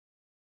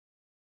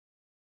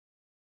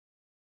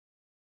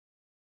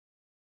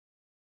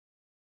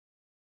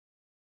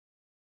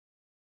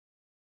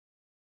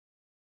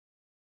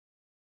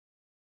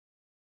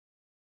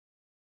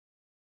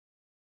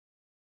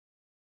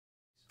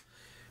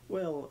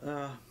Well,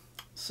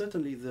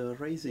 certainly the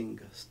rising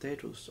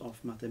status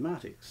of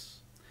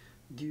mathematics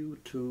due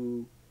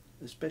to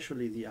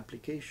especially the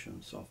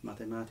applications of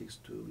mathematics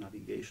to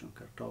navigation,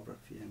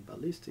 cartography and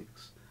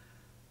ballistics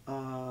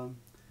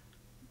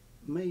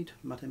made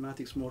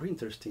mathematics more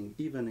interesting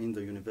even in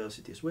the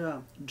universities,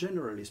 where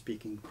generally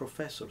speaking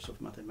professors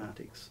of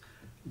mathematics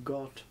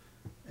got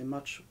a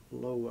much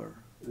lower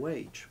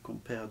wage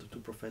compared to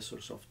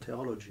professors of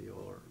theology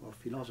or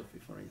philosophy,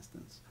 for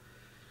instance.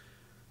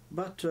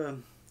 But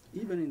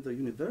even in the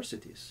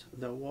universities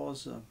there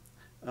was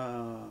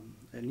a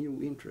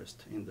new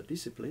interest in the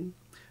discipline,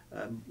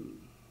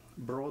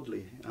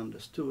 broadly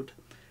understood,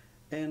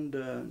 and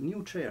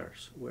new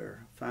chairs were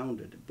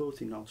founded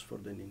both in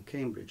Oxford and in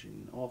Cambridge.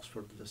 In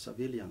Oxford, the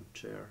Savilian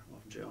Chair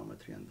of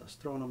Geometry and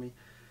Astronomy,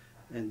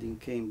 and in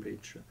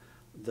Cambridge,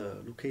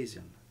 the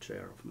Lucasian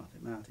Chair of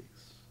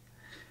Mathematics.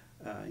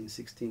 In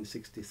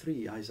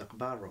 1663, Isaac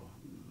Barrow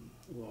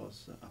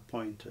was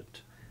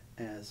appointed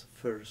as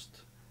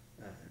first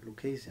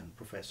Lucasian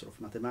Professor of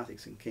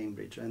Mathematics in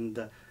Cambridge,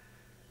 and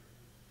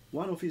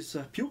one of his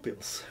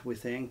pupils, we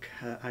think,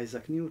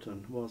 Isaac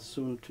Newton, was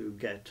soon to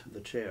get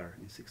the chair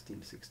in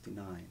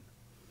 1669.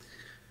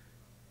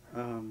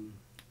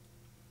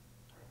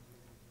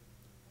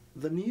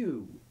 The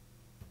new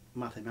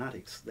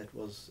mathematics that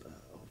was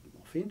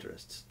of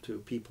interest to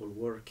people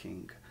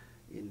working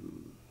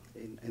in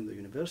the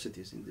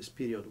universities in this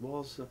period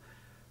was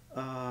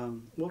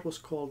what was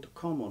called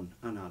common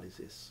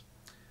analysis.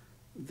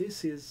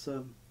 This is,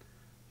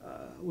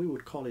 we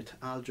would call it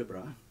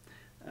algebra,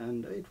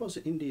 and it was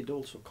indeed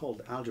also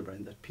called algebra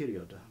in that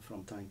period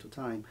from time to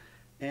time.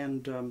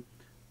 And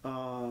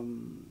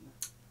one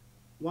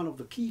of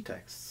the key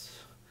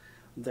texts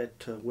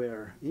that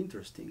were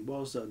interesting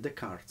was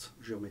Descartes'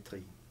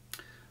 Geometry.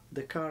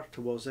 Descartes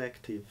was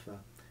active,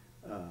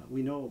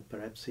 we know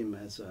perhaps him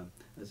as a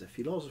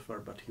philosopher,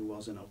 but he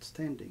was an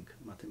outstanding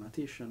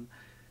mathematician,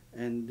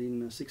 and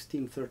in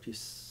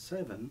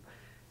 1637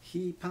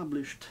 he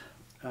published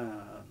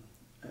a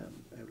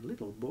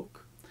little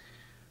book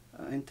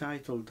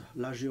entitled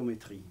La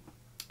Géométrie.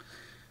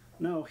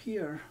 Now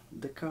here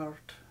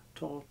Descartes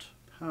taught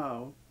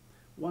how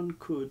one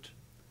could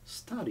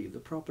study the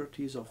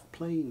properties of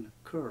plane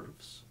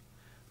curves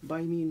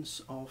by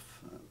means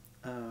of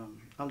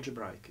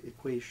algebraic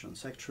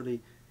equations.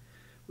 Actually,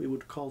 we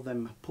would call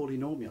them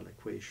polynomial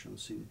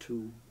equations in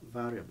two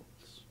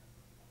variables.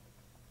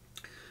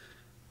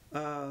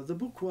 The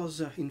book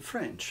was in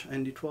French,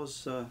 and it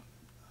was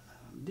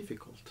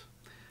difficult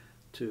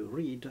to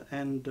read,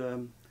 and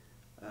a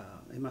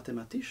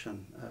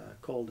mathematician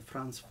called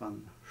Franz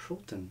van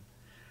Schoten,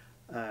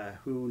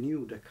 who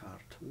knew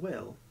Descartes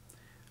well,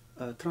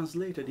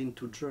 translated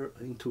into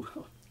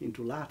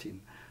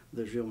Latin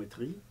the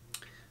Geometry.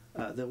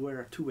 There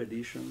were two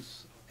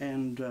editions,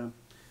 and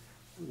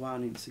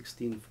one in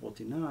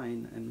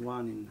 1649 and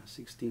one in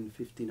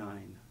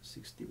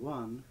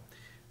 1659-61,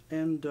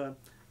 and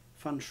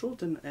van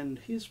Schoten and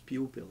his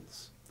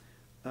pupils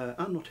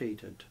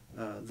annotated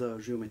the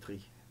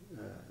Geometry,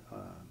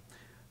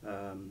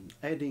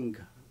 adding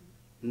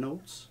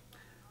notes,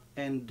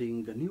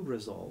 adding new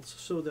results.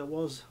 So there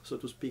was, so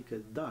to speak, a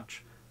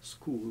Dutch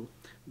school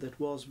that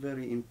was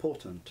very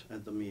important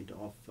at the mid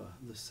of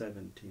the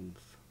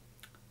 17th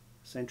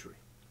century.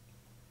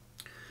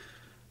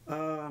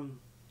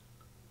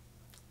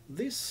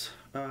 This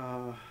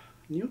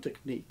new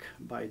technique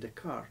by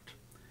Descartes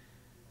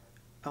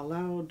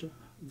allowed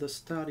the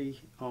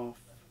study of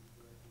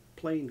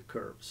plane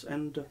curves,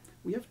 and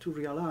we have to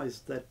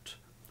realize that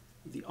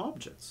the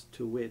objects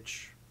to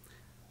which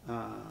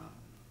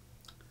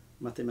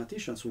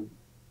mathematicians who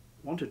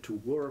wanted to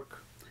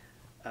work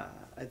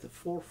at the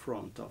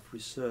forefront of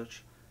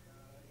research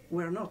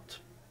were not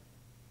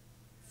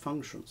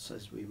functions,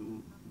 as we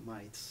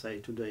might say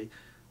today.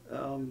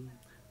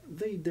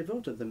 They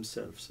devoted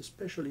themselves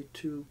especially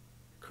to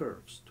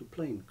curves, to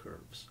plane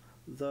curves.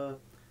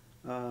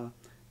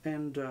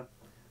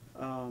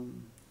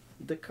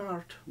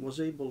 Descartes was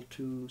able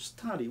to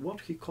study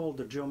what he called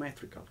the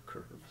geometrical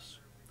curves.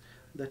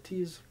 That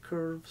is,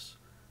 curves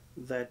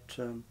that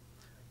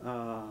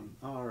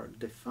are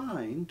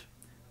defined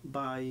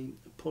by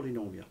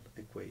polynomial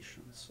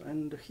equations.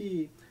 And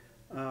he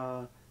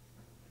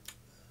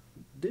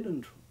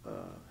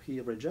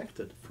he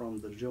rejected from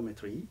the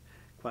geometry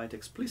quite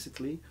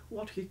explicitly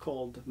what he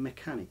called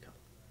mechanical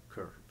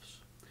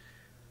curves.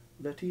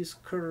 That is,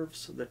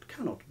 curves that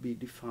cannot be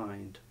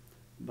defined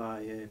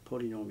by a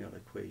polynomial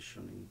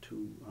equation in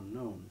two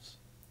unknowns.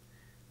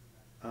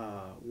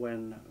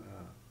 When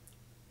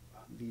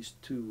these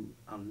two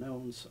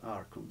unknowns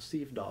are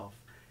conceived of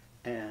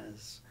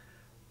as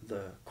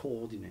the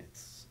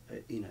coordinates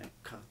in a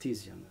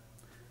Cartesian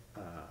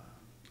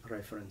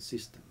reference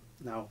system.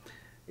 Now,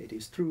 it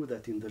is true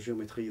that in the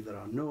geometry there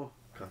are no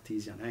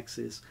Cartesian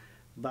axes,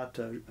 but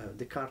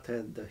Descartes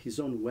had his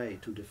own way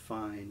to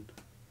define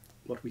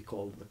what we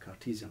call the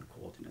Cartesian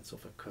coordinates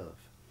of a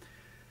curve.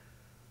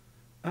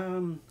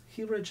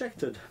 He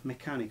rejected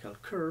mechanical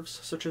curves,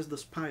 such as the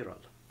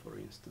spiral, for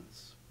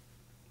instance.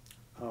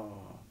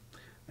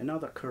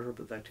 another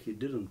curve that he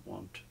didn't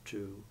want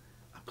to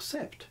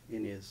accept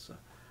in his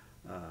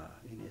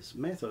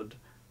method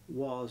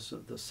was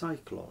the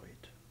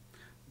cycloid,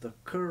 the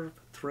curve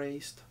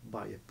traced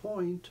by a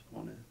point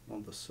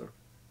on the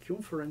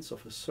circumference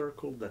of a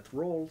circle that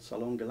rolls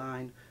along a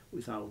line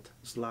without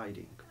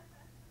sliding.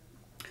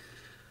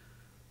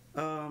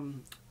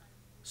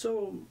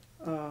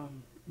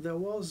 There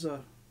was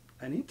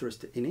an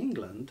interest in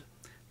England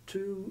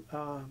to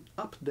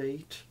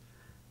update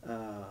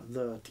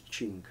the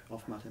teaching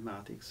of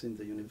mathematics in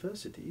the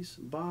universities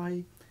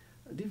by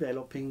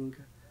developing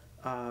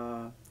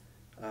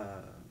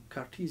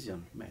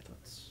Cartesian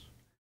methods.